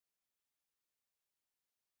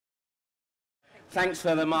Thanks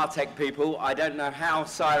for the Martech people. I don't know how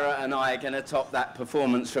Saira and I are going to top that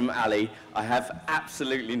performance from Ali. I have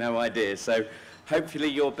absolutely no idea. So hopefully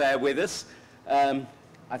you'll bear with us.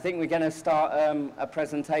 I think we're going to start a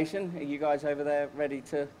presentation. Are you guys over there ready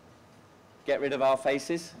to get rid of our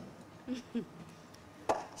faces?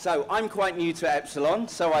 So I'm quite new to Epsilon,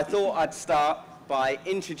 so I thought I'd start by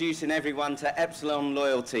introducing everyone to Epsilon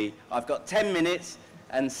Loyalty. I've got 10 minutes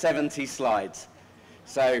and 70 slides.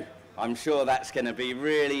 So I'm sure that's going to be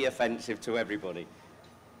really offensive to everybody.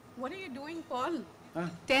 What are you doing, Paul? Huh?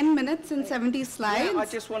 10 minutes and 70 slides? Yeah, I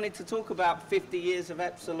just wanted to talk about 50 years of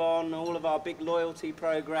Epsilon, all of our big loyalty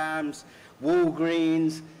programs,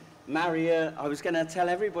 Walgreens, Marriott. I was going to tell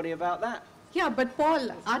everybody about that. Yeah, but Paul,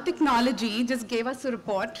 our technology just gave us a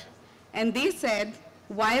report, and they said,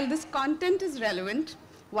 while this content is relevant,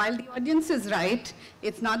 while the audience is right,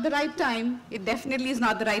 it's not the right time, it definitely is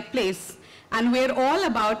not the right place. And we're all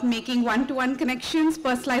about making one-to-one connections,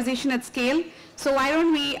 personalization at scale. So why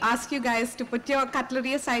don't we ask you guys to put your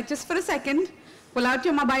cutlery aside just for a second, pull out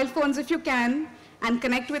your mobile phones if you can, and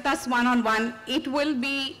connect with us one-on-one. It will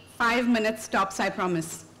be 5 minutes tops, I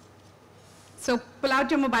promise. So pull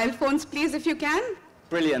out your mobile phones, please, if you can.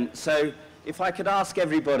 Brilliant. So if I could ask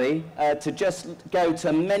everybody to just go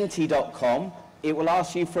to menti.com, it will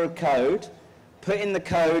ask you for a code. Put in the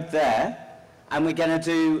code there. And we're going to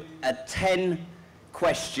do a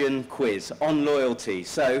 10-question quiz on loyalty.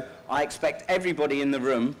 So I expect everybody in the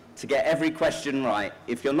room to get every question right.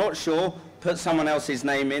 If you're not sure, put someone else's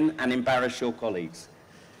name in and embarrass your colleagues.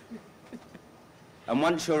 And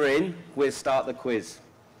once you're in, we'll start the quiz.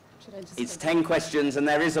 It's 10 questions and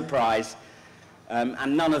there is a prize.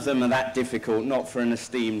 And none of them are that difficult, not for an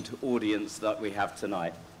esteemed audience that we have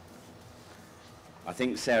tonight. I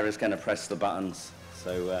think Sarah's going to press the buttons.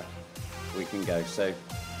 So we can go. So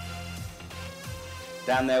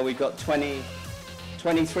down there we've got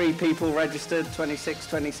 23 people registered, 26,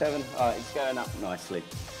 27. All right, it's going up nicely.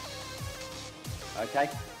 Okay,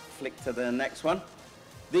 flick to the next one.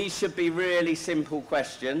 These should be really simple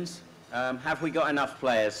questions. Have we got enough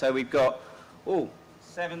players? So we've got,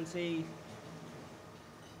 70.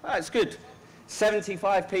 Oh, it's good.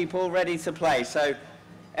 75 people ready to play. So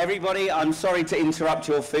everybody, I'm sorry to interrupt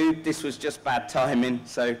your food. This was just bad timing.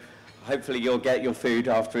 So hopefully you'll get your food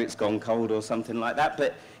after it's gone cold or something like that.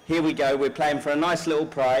 But here we go. We're playing for a nice little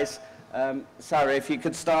prize. Sarah, if you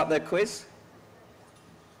could start the quiz.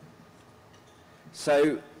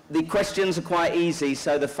 So the questions are quite easy.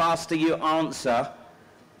 So the faster you answer,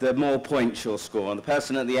 the more points you'll score. And the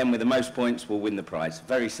person at the end with the most points will win the prize.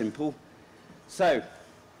 Very simple. So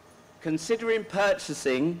considering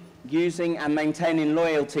purchasing, using and maintaining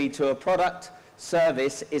loyalty to a product,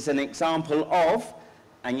 service is an example of,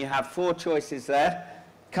 and you have 4 choices there: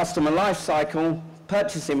 customer life cycle,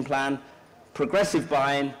 purchasing plan, progressive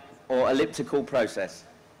buying, or elliptical process.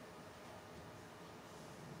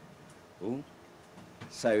 Ooh.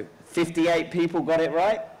 So 58 people got it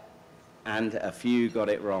right, and a few got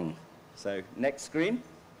it wrong. So next screen.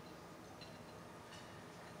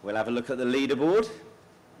 We'll have a look at the leaderboard.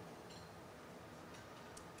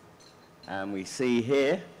 And we see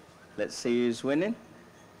here, let's see who's winning.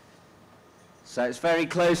 So it's very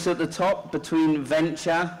close at the top between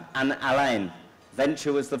Venture and Alain.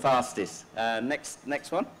 Venture was the fastest.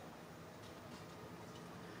 Next one.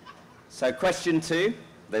 So question 2.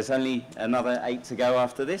 There's only another 8 to go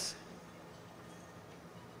after this.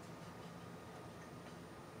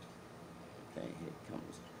 Okay, here it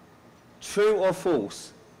comes. True or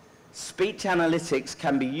false? Speech analytics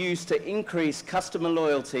can be used to increase customer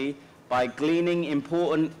loyalty by gleaning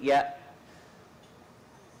important yet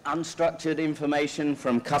unstructured information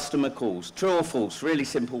from customer calls. True or false? Really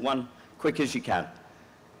simple one, quick as you can.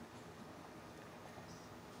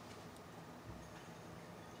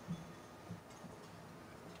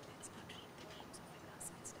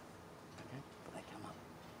 Okay, but they come up.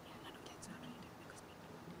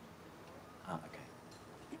 Ah,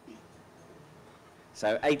 okay.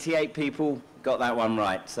 So 88 people got that one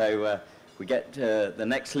right. So we get to the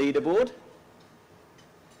next leaderboard.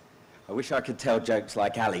 I wish I could tell jokes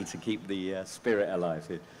like Ali to keep the spirit alive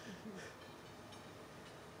here.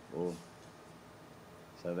 Oh.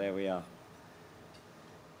 So there we are.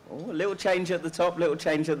 Oh, a little change at the top, little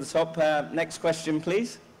change at the top. Next question,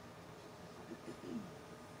 please.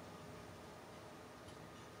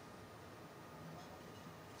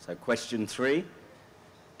 So question 3.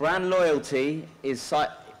 Brand loyalty is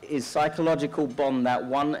psychological bond that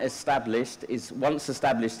once established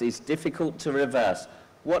is difficult to reverse.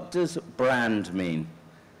 What does brand mean?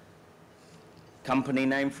 Company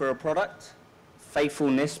name for a product,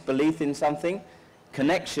 faithfulness, belief in something,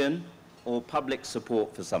 connection, or public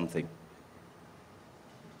support for something?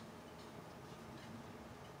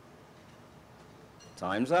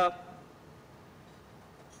 Time's up.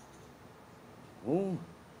 Ooh,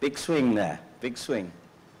 big swing there, big swing.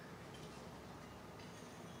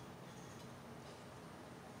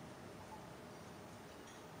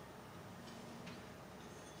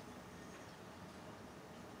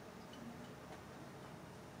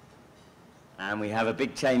 And we have a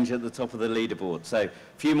big change at the top of the leaderboard. So, a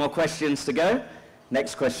few more questions to go.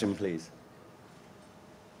 Next question, please.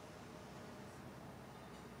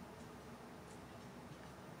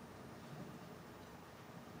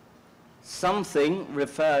 Something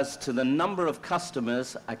refers to the number of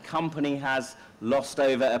customers a company has lost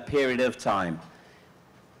over a period of time.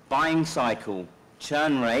 Buying cycle,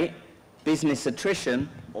 churn rate, business attrition,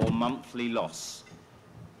 or monthly loss.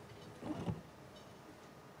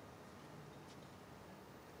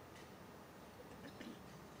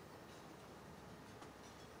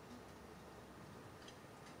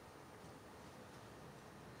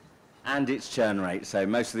 And it's churn rate, so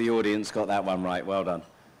most of the audience got that one right. Well done.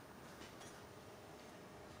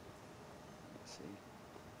 Let's see.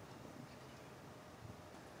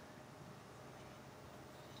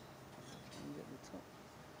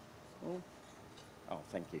 Oh,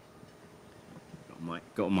 thank you.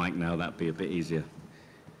 Got a mic now, that'd be a bit easier.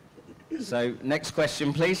 So, next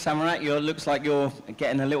question, please. Samarat, looks like you're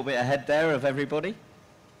getting a little bit ahead there of everybody.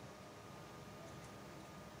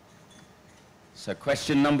 So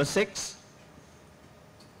question number 6.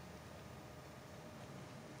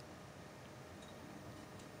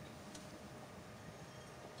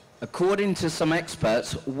 According to some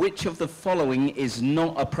experts, which of the following is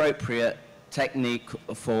not appropriate technique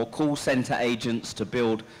for call center agents to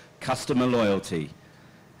build customer loyalty?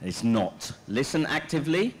 It's not listen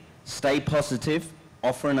actively, stay positive,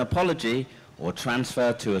 offer an apology, or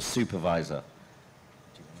transfer to a supervisor.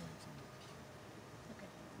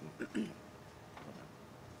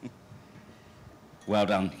 Well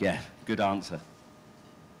done, yeah, good answer.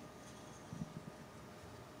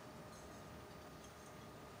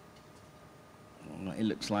 Well, it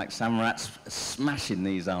looks like Samarat's smashing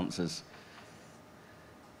these answers.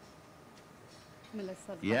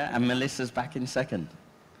 Melissa. Yeah, and Melissa's back in second.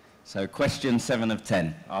 So question 7 of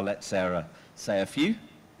 10. I'll let Sarah say a few.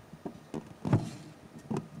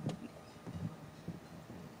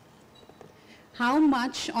 How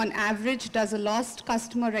much, on average, does a lost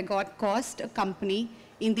customer record cost a company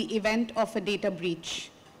in the event of a data breach?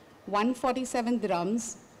 147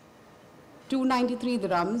 dirhams, 293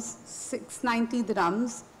 dirhams, 690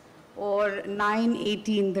 dirhams, or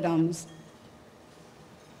 918 dirhams?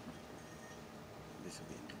 This will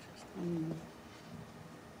be interesting.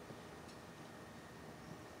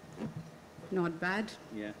 Not bad.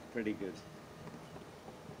 Yeah, pretty good.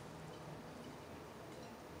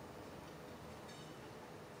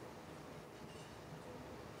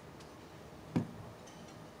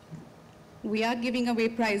 We are giving away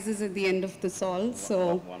prizes at the end of this all,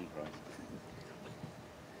 so... One prize.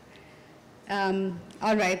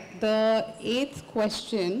 All right, the 8th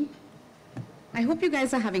question. I hope you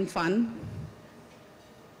guys are having fun.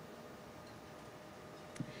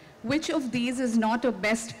 Which of these is not a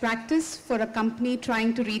best practice for a company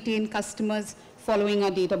trying to retain customers following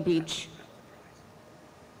a data breach?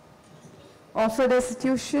 Offer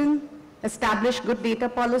restitution, establish good data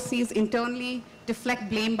policies internally, deflect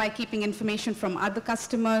blame by keeping information from other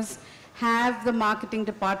customers, have the marketing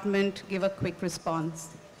department give a quick response.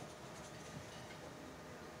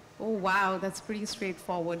 Oh, wow, that's pretty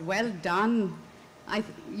straightforward. Well done. I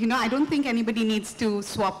don't think anybody needs to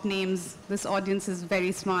swap names. This audience is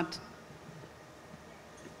very smart.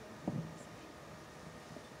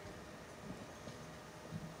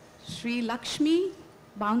 Sri Lakshmi,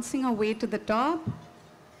 bouncing away to the top.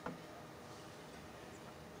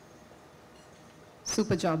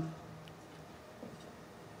 Super job.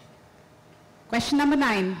 Question number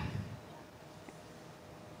 9.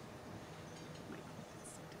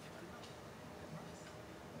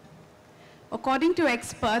 According to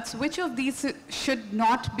experts, which of these should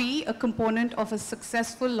not be a component of a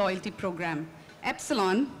successful loyalty program?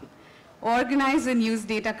 Epsilon, organize and use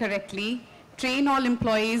data correctly, train all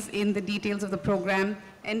employees in the details of the program,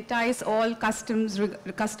 entice all customers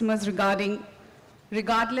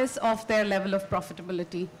regardless of their level of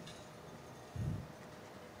profitability.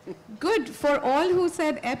 Good. For all who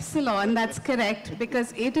said Epsilon, that's correct,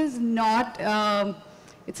 because it is not,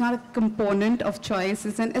 it's not a component of choice,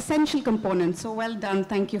 it's an essential component. So well done.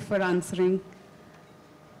 Thank you for answering.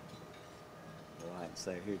 All right,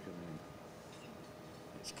 so who can win?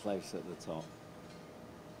 It's close at the top.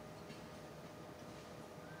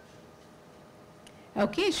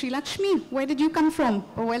 Okay, Sri Lakshmi, where did you come from?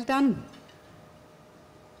 Oh, well done.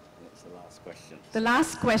 What's the last question? The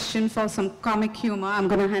last question for some comic humor. I'm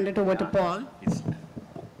going to hand it over to Paul. It's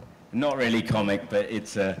not really comic, but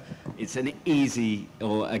it's an easy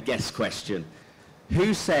or a guess question.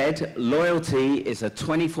 Who said loyalty is a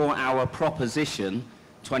 24-hour proposition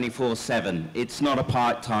 24/7? It's not a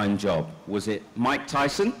part-time job. Was it Mike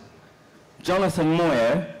Tyson, Jonathan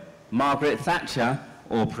Moyer, Margaret Thatcher,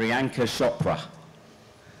 or Priyanka Chopra?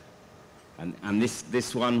 And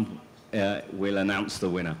this one will announce the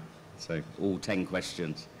winner. So all 10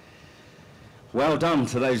 questions. Well done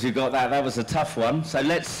to those who got that. That was a tough one. So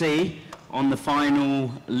let's see on the final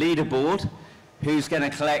leaderboard who's going to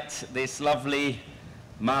collect this lovely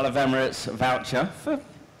Mall of Emirates voucher for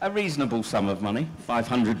a reasonable sum of money,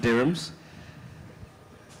 500 dirhams.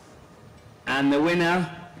 And the winner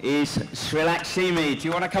is Sri Lakshmi. Do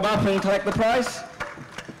you want to come up and collect the prize?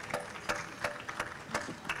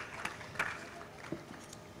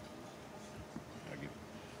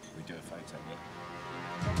 We do a photo,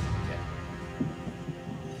 yeah?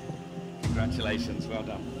 Congratulations, well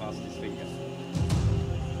done. Fastest finger.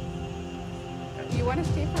 You want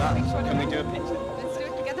to stay for a picture? Can we do a picture?